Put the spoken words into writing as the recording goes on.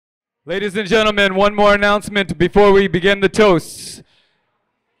Ladies and gentlemen, one more announcement before we begin the toasts.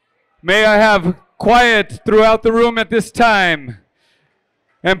 May I have quiet throughout the room at this time?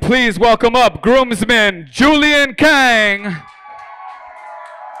 And please welcome up groomsman Julian Kang.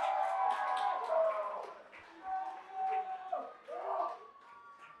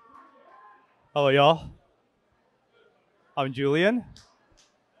 Hello, y'all. I'm Julian.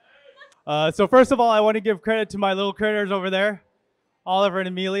 So first of all, I want to give credit to my little critters over there, Oliver and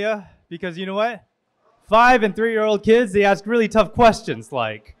Amelia, because you know what? 5- and 3-year-old kids, they ask really tough questions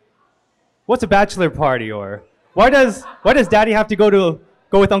like, what's a bachelor party? Or why does daddy have to go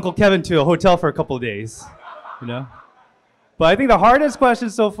with Uncle Kevin to a hotel for a couple of days? You know? But I think the hardest question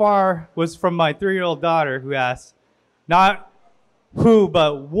so far was from my 3-year-old daughter, who asked, not who,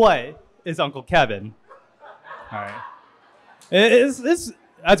 but what is Uncle Kevin? All right. It's,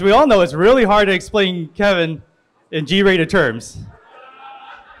 as we all know, it's really hard to explain Kevin in G-rated terms.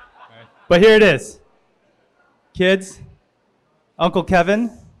 Right. But here it is. Kids, Uncle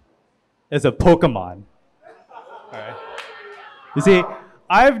Kevin is a Pokemon. All right. You see,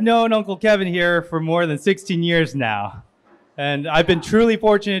 I've known Uncle Kevin here for more than 16 years now. And I've been truly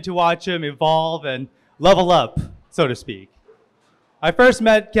fortunate to watch him evolve and level up, so to speak. I first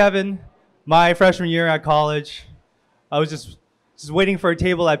met Kevin my freshman year at college. I was just waiting for a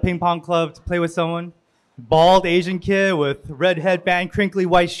table at ping pong club to play with someone. Bald Asian kid with red headband, crinkly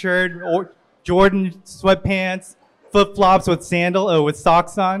white shirt, or Jordan sweatpants, flip-flops with with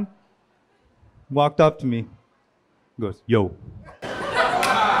socks on. Walked up to me. He goes, yo,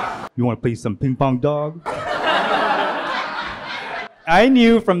 you want to play some ping pong, dog? I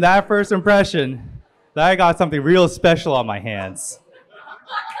knew from that first impression that I got something real special on my hands.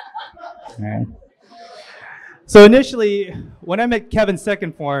 Right. So initially, when I met Kevin's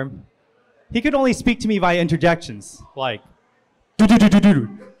second form, he could only speak to me via interjections, like,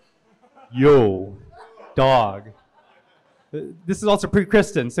 yo, dog. This is also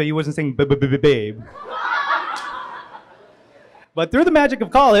pre-Krystin, so he wasn't saying babe. But through the magic of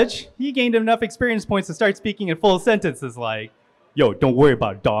college, he gained enough experience points to start speaking in full sentences like, yo, don't worry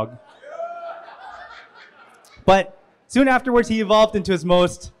about it, dog. But soon afterwards, he evolved into his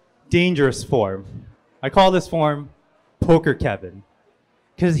most dangerous form. I call this form Poker Kevin,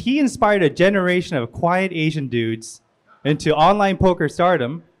 because he inspired a generation of quiet Asian dudes into online poker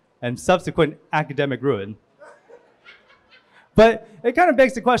stardom and subsequent academic ruin. But it kind of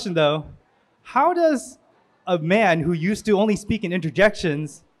begs the question, though, how does a man who used to only speak in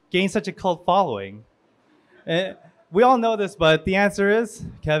interjections gain such a cult following? We all know this, but the answer is,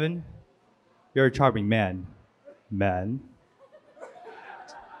 Kevin, you're a charming man.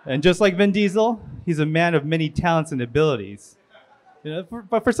 And just like Vin Diesel, he's a man of many talents and abilities. You know,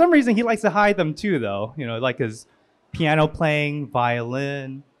 but for some reason, he likes to hide them too, though. You know, like his piano playing,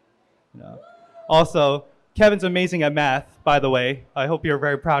 violin. You know. Also, Kevin's amazing at math, by the way. I hope you're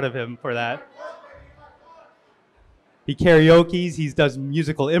very proud of him for that. He karaokes, he does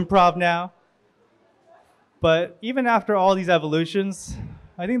musical improv now. But even after all these evolutions,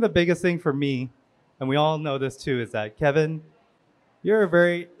 I think the biggest thing for me, and we all know this too, is that Kevin, you're a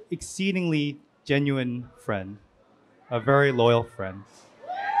very exceedingly genuine friend, a very loyal friend.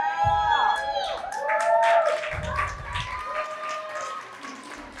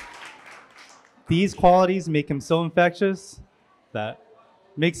 These qualities make him so infectious that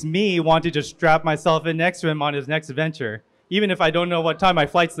makes me want to just strap myself in next to him on his next adventure, even if I don't know what time my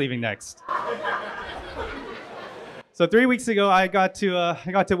flight's leaving next. So 3 weeks ago, I got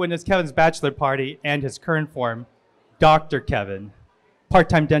to witness Kevin's bachelor party and his current form, Dr. Kevin.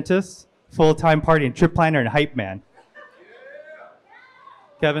 Part-time dentist, full-time party and trip planner, and hype man.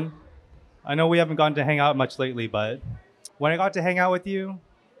 Kevin, I know we haven't gotten to hang out much lately, but when I got to hang out with you,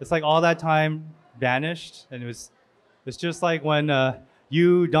 it's like all that time vanished, and it's just like when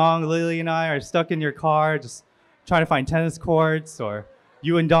you, Dong, Lily, and I are stuck in your car just trying to find tennis courts, or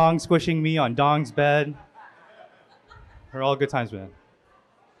you and Dong squishing me on Dong's bed. They're all good times, man.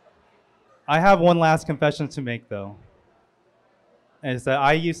 I have one last confession to make, though. And it's that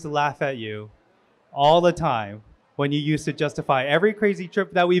I used to laugh at you all the time when you used to justify every crazy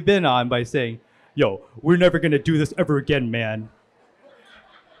trip that we've been on by saying, yo, we're never gonna do this ever again, man.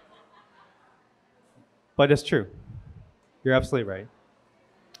 But it's true. You're absolutely right.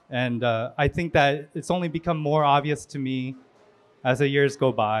 And I think that it's only become more obvious to me as the years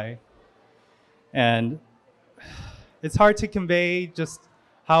go by. And it's hard to convey just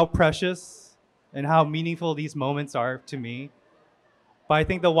how precious and how meaningful these moments are to me. But I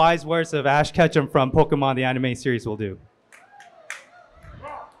think the wise words of Ash Ketchum from Pokemon, the anime series, will do.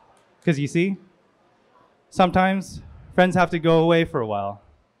 Because you see, sometimes friends have to go away for a while.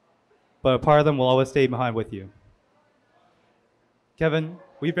 but a part of them will always stay behind with you. Kevin,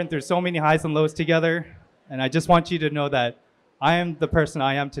 we've been through so many highs and lows together, and I just want you to know that I am the person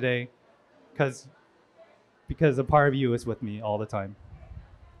I am today because a part of you is with me all the time.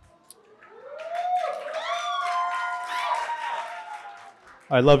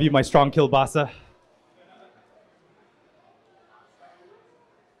 I love you, my strong kielbasa.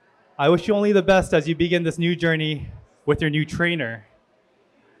 I wish you only the best as you begin this new journey with your new trainer.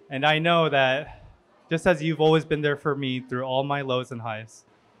 And I know that just as you've always been there for me through all my lows and highs,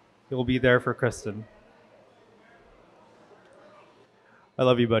 you'll be there for Krystin. I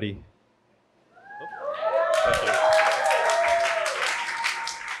love you, buddy.